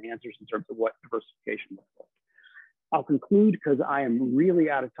get different answers in terms of what diversification looks like. I'll conclude because I am really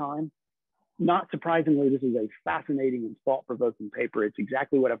out of time. Not surprisingly, this is a fascinating and thought-provoking paper. It's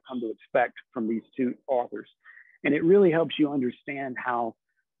exactly what I've come to expect from these two authors. And it really helps you understand how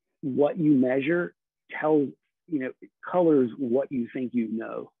what you measure colors what you think you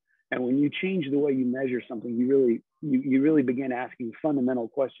know. And when you change the way you measure something, you really begin asking fundamental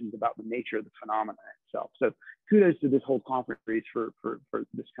questions about the nature of the phenomenon itself. So kudos to this whole conference for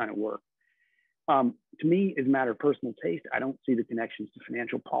this kind of work. To me, as a matter of personal taste, I don't see the connections to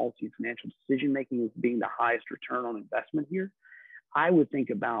financial policy and financial decision-making as being the highest return on investment here. I would think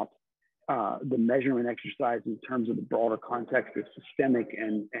about the measurement exercise in terms of the broader context of systemic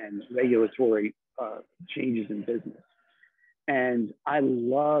and regulatory changes in business. And I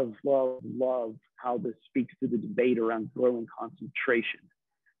love how this speaks to the debate around growing concentration.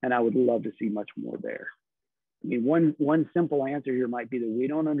 And I would love to see much more there. I mean, one simple answer here might be that we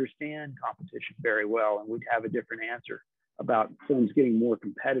don't understand competition very well, and we'd have a different answer about firms getting more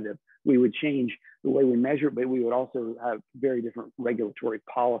competitive. We would change the way we measure it, but we would also have very different regulatory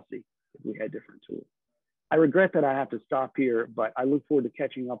policy if we had different tools. I regret that I have to stop here, but I look forward to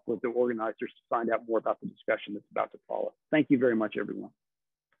catching up with the organizers to find out more about the discussion that's about to follow. Thank you very much, everyone.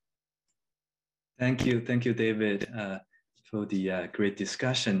 Thank you, David, for the great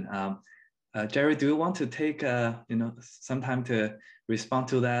discussion. Jerry, do you want to take some time to respond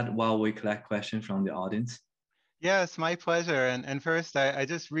to that while we collect questions from the audience? Yes, my pleasure. And first, I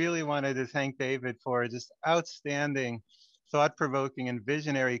just really wanted to thank David for just outstanding, thought-provoking and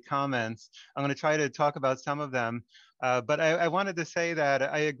visionary comments. I'm going to try to talk about some of them, but I wanted to say that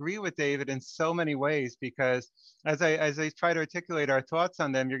I agree with David in so many ways, because as I try to articulate our thoughts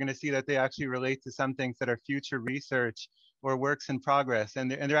on them, you're going to see that they actually relate to some things that are future research or works in progress, and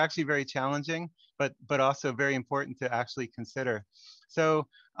they're actually very challenging, but also very important to actually consider. So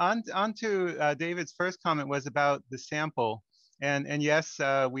on to David's first comment was about the sample, and yes,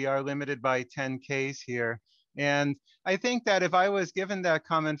 we are limited by 10 Ks here. And I think that if I was given that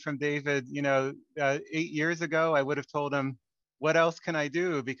comment from David, 8 years ago, I would have told him, what else can I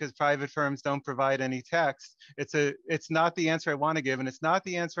do? Because private firms don't provide any text. It's not the answer I want to give, and it's not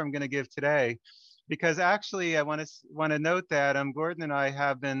the answer I'm going to give today. Because actually, I want to note that Gordon and I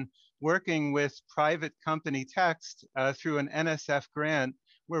have been working with private company text through an NSF grant,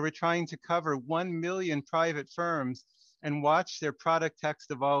 where we're trying to cover 1 million private firms and watch their product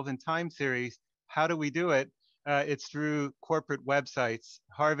text evolve in time series. How do we do it? It's through corporate websites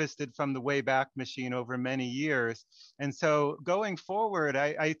harvested from the Wayback Machine over many years. And so going forward,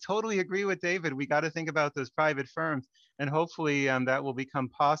 I totally agree with David. We got to think about those private firms, and hopefully that will become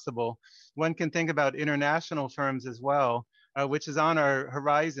possible. One can think about international firms as well, which is on our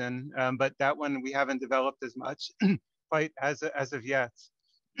horizon, but that one we haven't developed as much quite as of yet.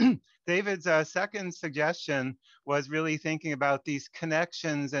 David's second suggestion was really thinking about these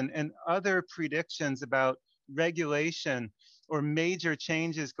connections and other predictions about regulation or major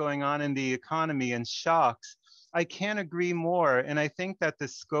changes going on in the economy and shocks. I can't agree more. And I think that the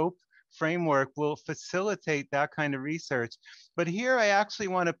scope framework will facilitate that kind of research. But here I actually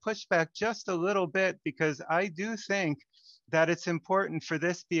want to push back just a little bit, because I do think that it's important, for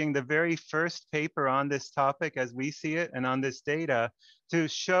this being the very first paper on this topic as we see it and on this data, to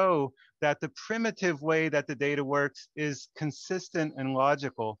show that the primitive way that the data works is consistent and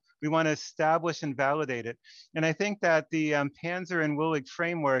logical. We want to establish and validate it. And I think that the Panzer and Willig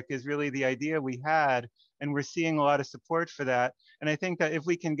framework is really the idea we had, and we're seeing a lot of support for that. And I think that if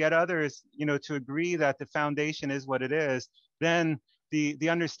we can get others, to agree that the foundation is what it is, then the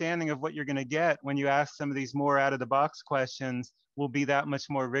understanding of what you're going to get when you ask some of these more out of the box questions will be that much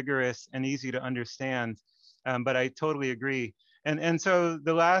more rigorous and easy to understand. But I totally agree. And so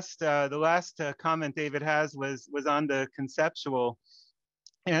the last comment David has was on the conceptual.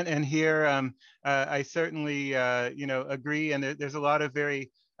 And here I certainly agree. And there's a lot of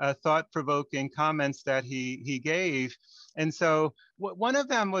very thought-provoking comments that he gave. And so one of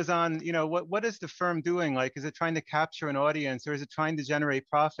them was on, what is the firm doing? Like, is it trying to capture an audience, or is it trying to generate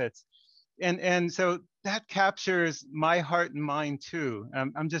profits? And so that captures my heart and mind too.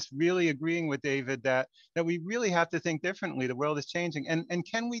 I'm just really agreeing with David that we really have to think differently. The world is changing, and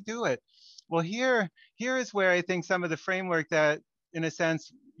can we do it? Well, here is where I think some of the framework that, in a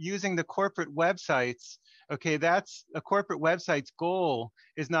sense, using the corporate websites, okay, that's a corporate website's goal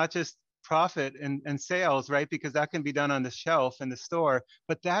is not just profit and sales, right? Because that can be done on the shelf in the store,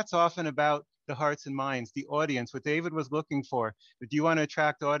 but that's often about the hearts and minds, the audience, what David was looking for. Do you want to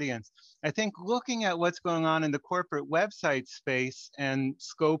attract audience? I think looking at what's going on in the corporate website space and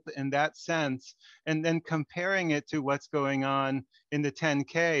scope in that sense, and then comparing it to what's going on in the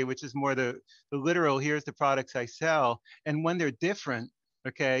 10K, which is more the literal, here's the products I sell, and when they're different,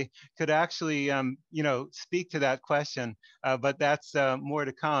 okay, could actually, speak to that question. But that's more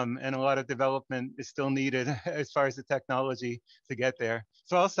to come, and a lot of development is still needed as far as the technology to get there.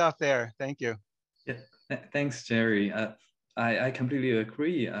 So I'll stop there. Thank you. Yeah, thanks, Jerry. I completely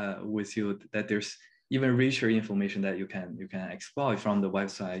agree with you that there's even richer information that you can exploit from the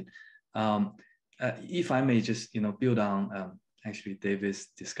website. If I may just build on actually David's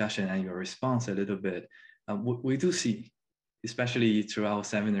discussion and your response a little bit, we do see, especially through our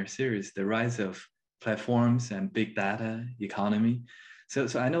seminar series, the rise of platforms and big data economy. So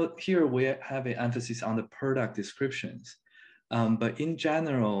I know here we have an emphasis on the product descriptions, but in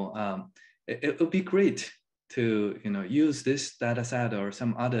general, it would be great to use this data set or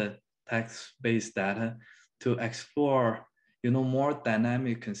some other text-based data to explore more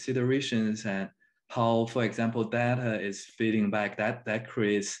dynamic considerations, and how, for example, data is feeding back, that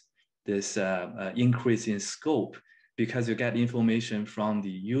creates this increase in scope, because you get information from the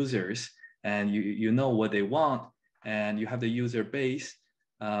users and you know what they want, and you have the user base.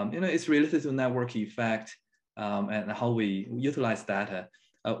 It's related to network effect and how we utilize data,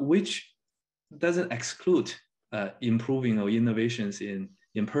 which doesn't exclude improving or innovations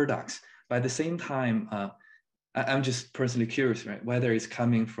in products. But at the same time, I'm just personally curious, right, whether it's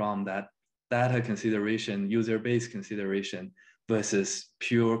coming from that data consideration, user base consideration, versus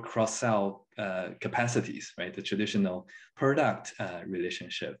pure cross-sell capacities, right? The traditional product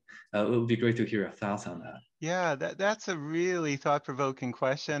relationship. It would be great to hear your thoughts on that. Yeah, that's a really thought-provoking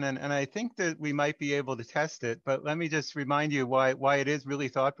question, and I think that we might be able to test it, but let me just remind you why it is really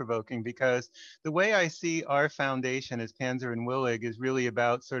thought-provoking, because the way I see our foundation as Panzer and Willig is really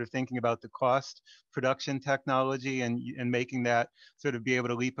about sort of thinking about the cost production technology and making that sort of be able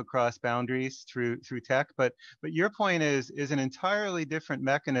to leap across boundaries through tech. But your point is an entirely different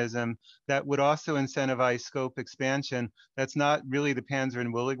mechanism that would also incentivize scope expansion. That's not really the Panzer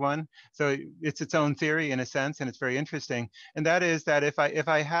and Willig one. So it's its own theory in a sense, and it's very interesting. And that is that if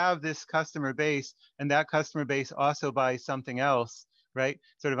I have this customer base, and that customer base also buys something else, right,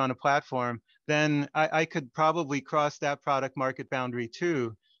 sort of on a platform, then I could probably cross that product market boundary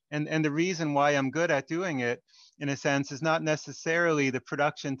too. And the reason why I'm good at doing it, in a sense, is not necessarily the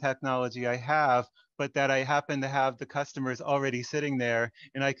production technology I have, but that I happen to have the customers already sitting there,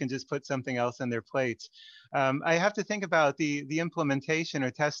 and I can just put something else on their plates. I have to think about the implementation or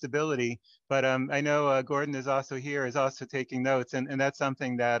testability, but I know Gordon is also here, is also taking notes, and that's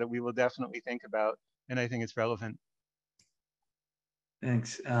something that we will definitely think about, and I think it's relevant.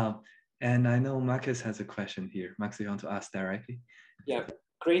 Thanks. And I know Markus has a question here. Markus, you want to ask directly? Yeah,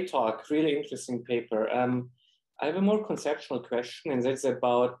 great talk, really interesting paper. I have a more conceptual question, and that's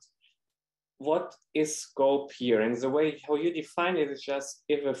about what is scope here? And the way how you define it is just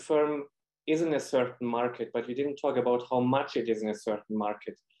if a firm is in a certain market, but you didn't talk about how much it is in a certain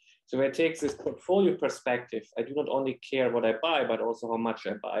market. So if I take this portfolio perspective, I do not only care what I buy, but also how much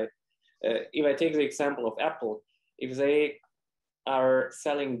I buy. If I take the example of Apple, if they are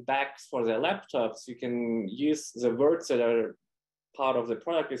selling bags for their laptops, you can use the words that are part of the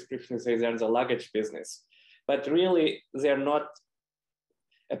product description to say they're in the luggage business. But really, they're not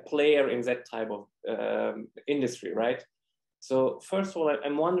a player in that type of industry, right? So first of all,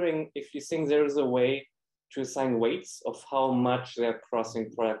 I'm wondering if you think there is a way to assign weights of how much they're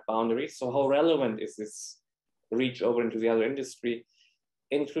crossing product boundaries. So how relevant is this reach over into the other industry?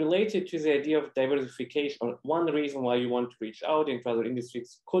 And related to the idea of diversification, one reason why you want to reach out into other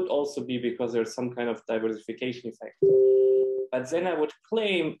industries could also be because there's some kind of diversification effect. But then I would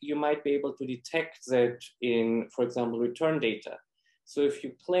claim you might be able to detect that in, for example, return data. So if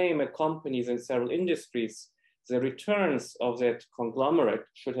you claim a company is in several industries, the returns of that conglomerate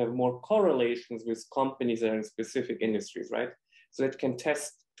should have more correlations with companies that are in specific industries, right? So it can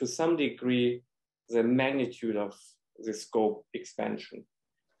test to some degree the magnitude of the scope expansion.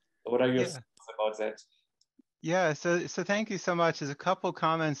 What are your thoughts about that? Yeah, so thank you so much. There's a couple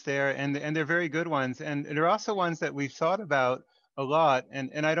comments there, and they're very good ones. And they're also ones that we've thought about a lot.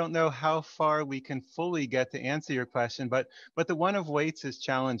 And I don't know how far we can fully get to answer your question, but the one of weights is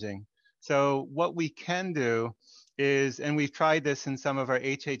challenging. So what we can do is, and we've tried this in some of our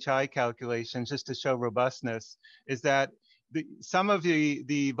HHI calculations just to show robustness, is that some of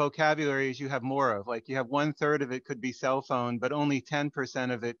the vocabularies you have more of, like you have 1/3 of it could be cell phone, but only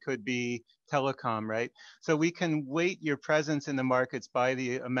 10% of it could be telecom, right? So we can weight your presence in the markets by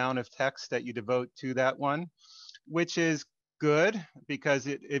the amount of text that you devote to that one, which is good because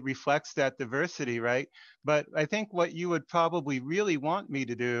it reflects that diversity, right? But I think what you would probably really want me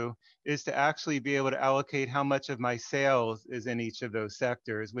to do is to actually be able to allocate how much of my sales is in each of those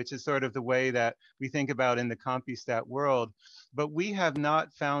sectors, which is sort of the way that we think about in the CompuStat world. But we have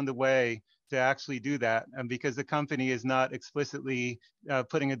not found a way to actually do that because the company is not explicitly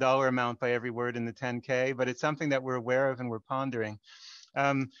putting a dollar amount by every word in the 10K, but it's something that we're aware of and we're pondering.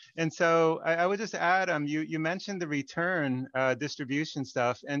 And so I would just add, you mentioned the return distribution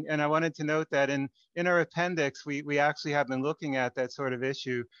stuff, and I wanted to note that in our appendix, we actually have been looking at that sort of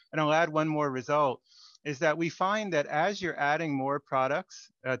issue. And I'll add one more result, is that we find that as you're adding more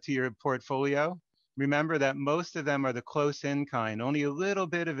products to your portfolio, remember that most of them are the close-in kind. Only a little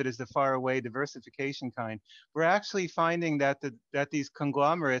bit of it is the far-away diversification kind. We're actually finding that these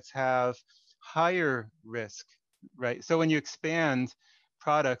conglomerates have higher risk, right? So when you expand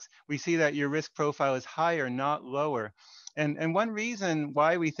products, we see that your risk profile is higher, not lower. And one reason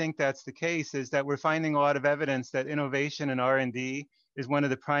why we think that's the case is that we're finding a lot of evidence that innovation and R&D is one of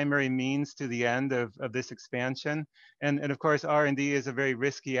the primary means to the end of this expansion. And of course, R&D is a very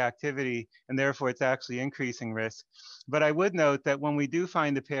risky activity, and therefore it's actually increasing risk. But I would note that when we do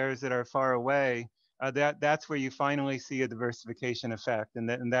find the pairs that are far away, that's where you finally see a diversification effect,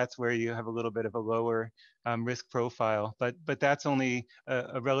 and that's where you have a little bit of a lower risk profile. But that's only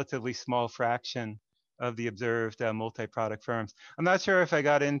a relatively small fraction of the observed multi-product firms. I'm not sure if I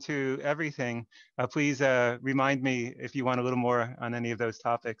got into everything. Please remind me if you want a little more on any of those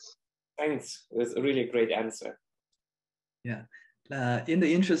topics. Thanks. That's a really great answer. Yeah. In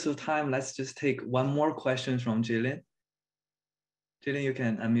the interest of time, let's just take one more question from Jillian. Jillian, you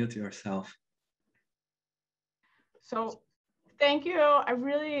can unmute yourself. So thank you.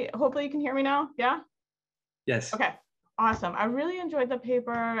 Hopefully you can hear me now. Yeah? Yes. Okay, awesome. I really enjoyed the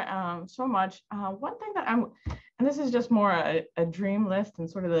paper so much. One thing that and this is just more a dream list and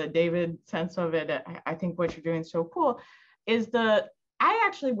sort of the David sense of it. I think what you're doing is so cool, is I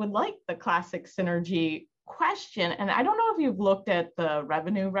actually would like the classic synergy question. And I don't know if you've looked at the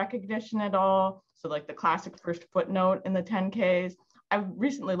revenue recognition at all. So like the classic first footnote in the 10Ks. I've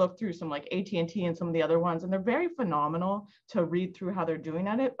recently looked through some like AT&T and some of the other ones, and they're very phenomenal to read through how they're doing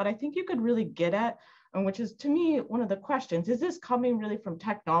at it. But I think you could really get at, and which is to me one of the questions, is this coming really from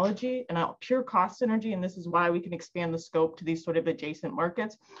technology and a pure cost synergy, and this is why we can expand the scope to these sort of adjacent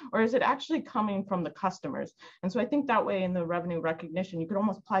markets, or is it actually coming from the customers? And so I think that way in the revenue recognition, you could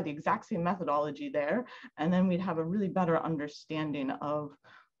almost apply the exact same methodology there, and then we'd have a really better understanding of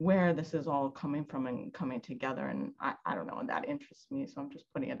where this is all coming from and coming together. And I don't know, and that interests me. So I'm just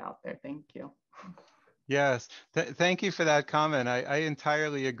putting it out there. Thank you. Yes, thank you for that comment. I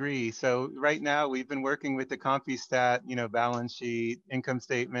entirely agree. So right now we've been working with the CompuStat, balance sheet, income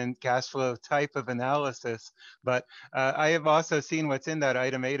statement, cash flow type of analysis. But I have also seen what's in that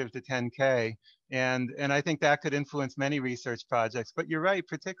item 8 of the 10K. And I think that could influence many research projects. But you're right,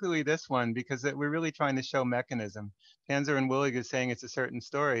 particularly this one, because we're really trying to show mechanism. Panzer and Willig is saying it's a certain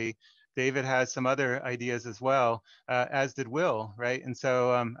story. David has some other ideas as well, as did Will, right? And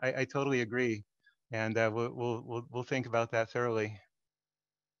so I totally agree. And we'll think about that thoroughly.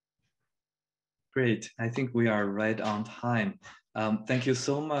 Great. I think we are right on time. Thank you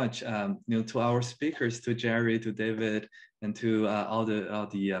so much, to our speakers, to Jerry, to David, and to all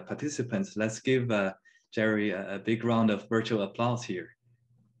the participants. Let's give Jerry a big round of virtual applause here.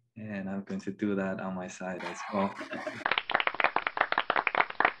 And I'm going to do that on my side as well.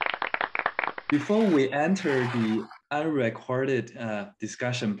 Before we enter the unrecorded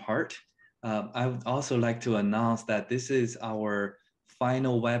discussion part, I would also like to announce that this is our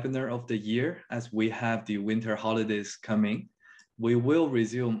final webinar of the year, as we have the winter holidays coming. We will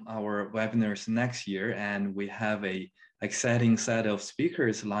resume our webinars next year, and we have an exciting set of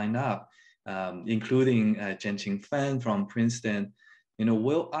speakers lined up, including Jiang Fan from Princeton.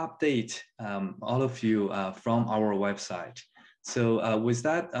 We'll update all of you from our website. So with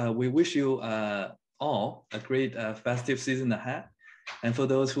that, we wish you all a great festive season ahead. And for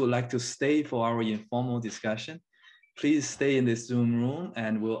those who would like to stay for our informal discussion, please stay in this Zoom room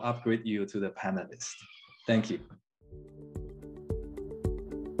and we'll upgrade you to the panelists. Thank you.